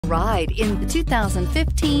ride in the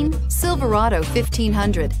 2015 Silverado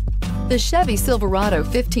 1500. The Chevy Silverado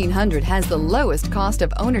 1500 has the lowest cost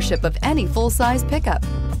of ownership of any full-size pickup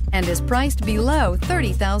and is priced below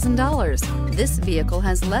 $30,000. This vehicle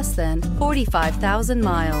has less than 45,000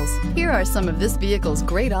 miles. Here are some of this vehicle's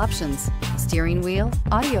great options: steering wheel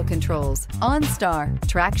audio controls, OnStar,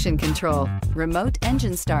 traction control, remote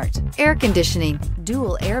engine start, air conditioning,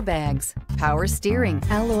 dual airbags, power steering,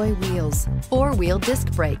 alloy wheels, four-wheel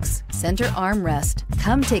disc brakes, center armrest.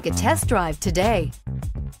 Come take a test drive today.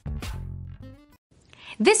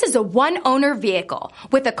 This is a one-owner vehicle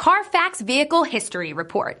with a CARFAX Vehicle History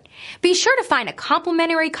Report. Be sure to find a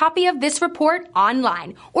complimentary copy of this report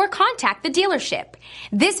online or contact the dealership.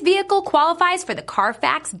 This vehicle qualifies for the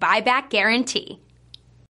CARFAX Buyback Guarantee.